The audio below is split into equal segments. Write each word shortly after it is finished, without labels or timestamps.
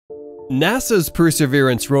NASA's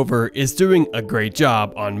Perseverance rover is doing a great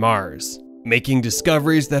job on Mars, making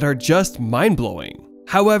discoveries that are just mind-blowing.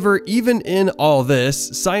 However, even in all this,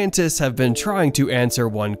 scientists have been trying to answer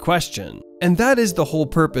one question, and that is the whole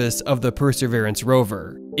purpose of the Perseverance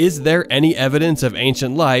rover. Is there any evidence of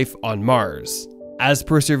ancient life on Mars? As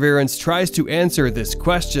Perseverance tries to answer this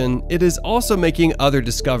question, it is also making other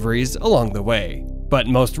discoveries along the way. But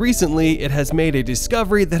most recently, it has made a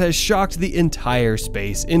discovery that has shocked the entire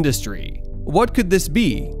space industry. What could this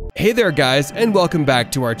be? Hey there guys, and welcome back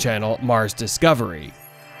to our channel, Mars Discovery.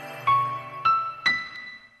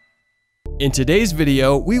 In today's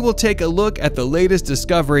video, we will take a look at the latest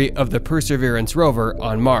discovery of the Perseverance rover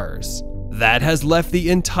on Mars. That has left the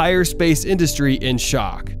entire space industry in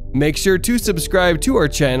shock. Make sure to subscribe to our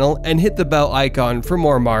channel and hit the bell icon for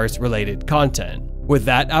more Mars-related content. With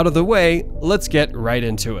that out of the way, let's get right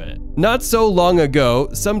into it. Not so long ago,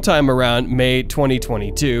 sometime around May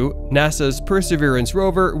 2022, NASA's Perseverance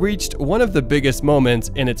rover reached one of the biggest moments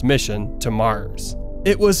in its mission to Mars.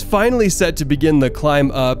 It was finally set to begin the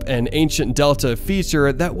climb up an ancient delta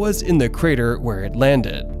feature that was in the crater where it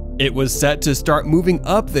landed. It was set to start moving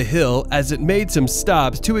up the hill as it made some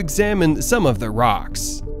stops to examine some of the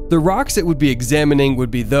rocks. The rocks it would be examining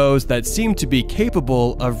would be those that seemed to be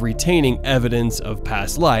capable of retaining evidence of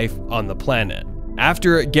past life on the planet.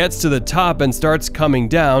 After it gets to the top and starts coming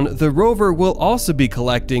down, the rover will also be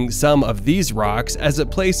collecting some of these rocks as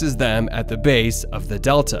it places them at the base of the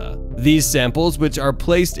delta. These samples, which are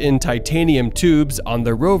placed in titanium tubes on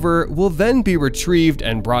the rover, will then be retrieved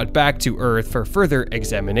and brought back to Earth for further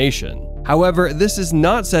examination. However, this is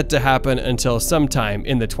not set to happen until sometime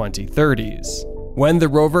in the 2030s. When the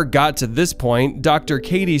rover got to this point, Dr.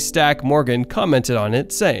 Katie Stack Morgan commented on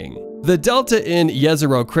it, saying, "The delta in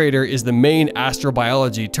Jezero crater is the main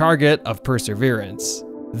astrobiology target of Perseverance.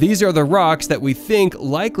 These are the rocks that we think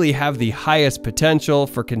likely have the highest potential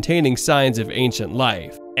for containing signs of ancient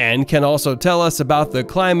life, and can also tell us about the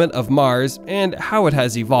climate of Mars and how it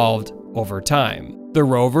has evolved over time." The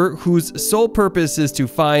rover, whose sole purpose is to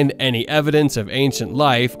find any evidence of ancient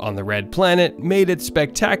life on the red planet, made its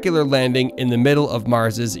spectacular landing in the middle of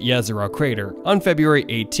Mars's Jezero crater on February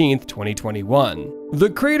 18, 2021. The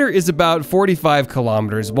crater is about 45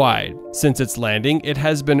 kilometers wide. Since its landing, it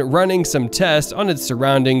has been running some tests on its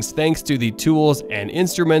surroundings thanks to the tools and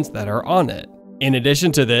instruments that are on it. In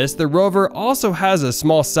addition to this, the rover also has a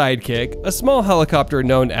small sidekick, a small helicopter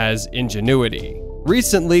known as Ingenuity.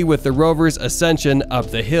 Recently, with the rover's ascension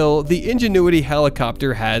up the hill, the Ingenuity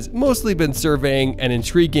helicopter has mostly been surveying an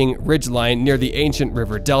intriguing ridgeline near the ancient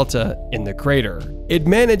river delta in the crater. It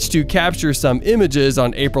managed to capture some images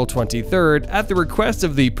on April 23rd at the request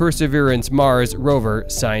of the Perseverance Mars rover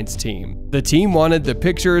science team. The team wanted the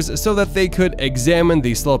pictures so that they could examine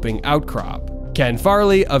the sloping outcrop. Ken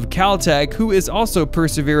Farley of Caltech, who is also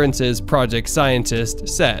Perseverance's project scientist,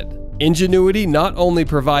 said, "Ingenuity not only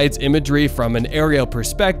provides imagery from an aerial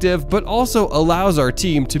perspective, but also allows our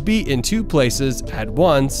team to be in two places at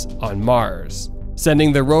once on Mars."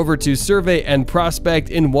 Sending the rover to survey and prospect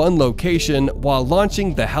in one location while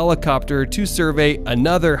launching the helicopter to survey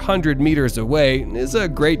another 100 meters away is a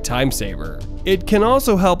great time saver. It can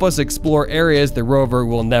also help us explore areas the rover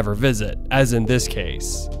will never visit, as in this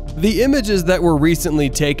case. The images that were recently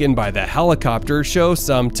taken by the helicopter show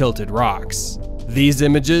some tilted rocks. These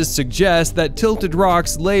images suggest that tilted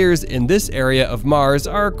rocks layers in this area of Mars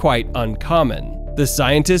are quite uncommon. The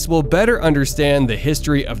scientists will better understand the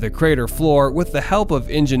history of the crater floor with the help of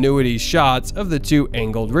Ingenuity's shots of the two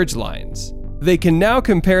angled ridgelines. They can now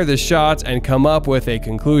compare the shots and come up with a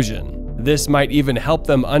conclusion. This might even help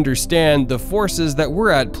them understand the forces that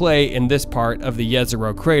were at play in this part of the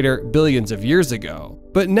Jezero crater billions of years ago.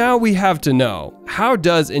 But now we have to know, how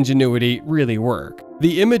does Ingenuity really work?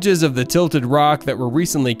 The images of the tilted rock that were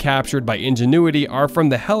recently captured by Ingenuity are from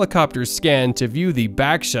the helicopter's scan to view the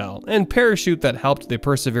back shell and parachute that helped the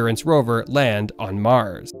Perseverance rover land on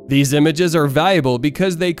Mars. These images are valuable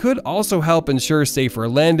because they could also help ensure safer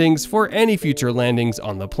landings for any future landings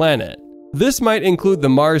on the planet. This might include the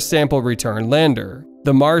Mars Sample Return Lander.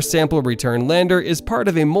 The Mars Sample Return Lander is part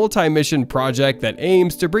of a multi-mission project that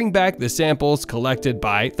aims to bring back the samples collected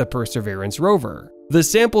by the Perseverance rover. The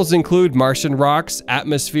samples include Martian rocks,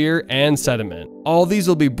 atmosphere, and sediment. All these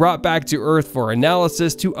will be brought back to Earth for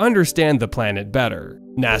analysis to understand the planet better.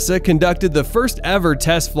 NASA conducted the first ever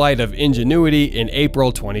test flight of Ingenuity in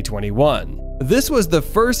April 2021. This was the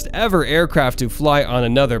first ever aircraft to fly on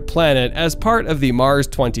another planet as part of the Mars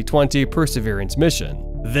 2020 Perseverance mission.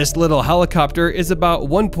 This little helicopter is about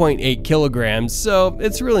 1.8 kilograms, so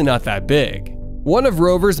it's really not that big. One of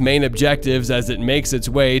rover's main objectives as it makes its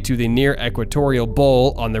way to the near equatorial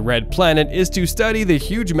bowl on the red planet is to study the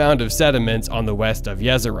huge mound of sediments on the west of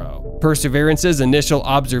Jezero. Perseverance's initial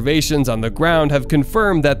observations on the ground have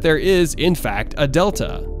confirmed that there is, in fact, a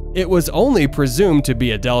delta. It was only presumed to be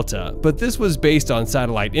a delta, but this was based on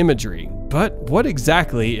satellite imagery. But what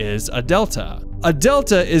exactly is a delta? A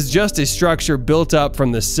delta is just a structure built up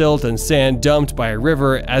from the silt and sand dumped by a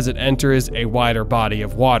river as it enters a wider body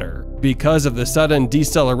of water. Because of the sudden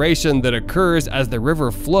deceleration that occurs as the river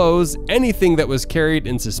flows, anything that was carried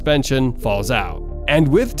in suspension falls out. And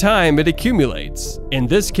with time, it accumulates. In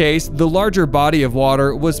this case, the larger body of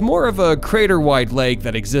water was more of a crater-wide lake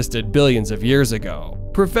that existed billions of years ago.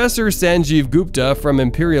 Professor Sanjeev Gupta from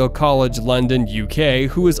Imperial College London, UK,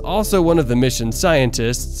 who is also one of the mission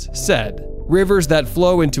scientists, said, "Rivers that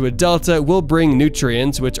flow into a delta will bring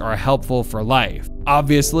nutrients which are helpful for life,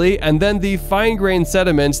 obviously, and then the fine-grained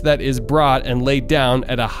sediments that is brought and laid down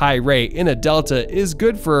at a high rate in a delta is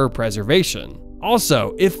good for preservation.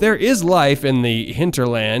 Also, if there is life in the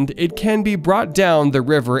hinterland, it can be brought down the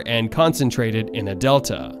river and concentrated in a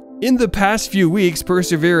delta." In the past few weeks,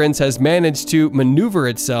 Perseverance has managed to maneuver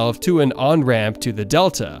itself to an on-ramp to the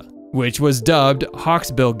delta, which was dubbed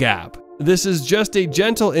Hawksbill Gap. This is just a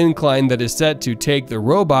gentle incline that is set to take the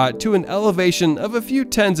robot to an elevation of a few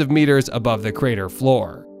tens of meters above the crater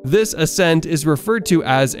floor. This ascent is referred to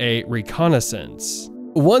as a reconnaissance.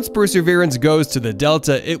 Once Perseverance goes to the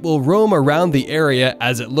delta, it will roam around the area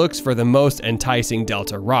as it looks for the most enticing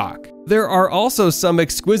delta rock. There are also some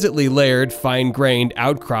exquisitely layered, fine-grained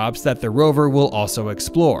outcrops that the rover will also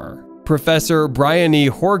explore. Professor Brian E.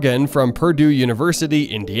 Horgan from Purdue University,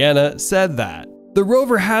 Indiana, said that the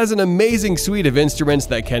rover has an amazing suite of instruments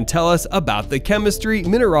that can tell us about the chemistry,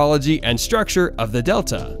 mineralogy, and structure of the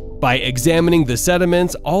delta, by examining the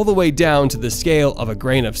sediments all the way down to the scale of a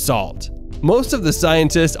grain of salt. Most of the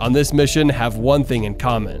scientists on this mission have one thing in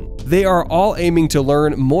common. They are all aiming to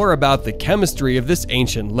learn more about the chemistry of this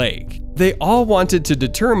ancient lake. They all wanted to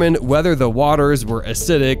determine whether the waters were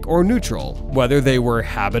acidic or neutral, whether they were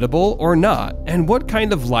habitable or not, and what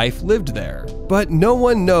kind of life lived there. But no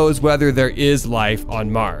one knows whether there is life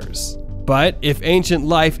on Mars. But if ancient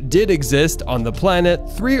life did exist on the planet,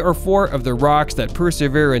 3 or 4 of the rocks that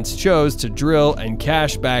Perseverance chose to drill and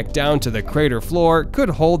cache back down to the crater floor could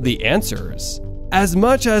hold the answers. As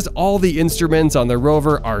much as all the instruments on the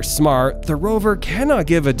rover are smart, the rover cannot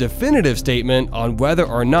give a definitive statement on whether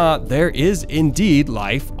or not there is indeed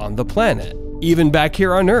life on the planet, even back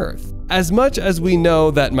here on Earth. As much as we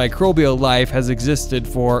know that microbial life has existed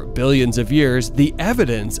for billions of years, the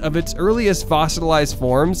evidence of its earliest fossilized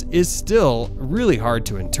forms is still really hard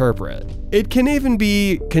to interpret. It can even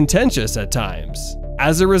be contentious at times.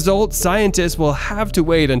 As a result, scientists will have to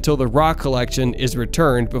wait until the rock collection is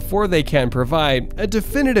returned before they can provide a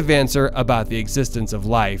definitive answer about the existence of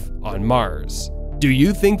life on Mars. Do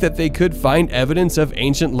you think that they could find evidence of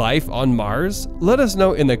ancient life on Mars? Let us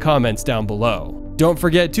know in the comments down below. Don't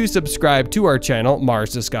forget to subscribe to our channel,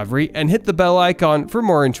 Mars Discovery, and hit the bell icon for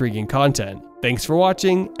more intriguing content. Thanks for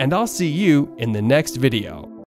watching, and I'll see you in the next video.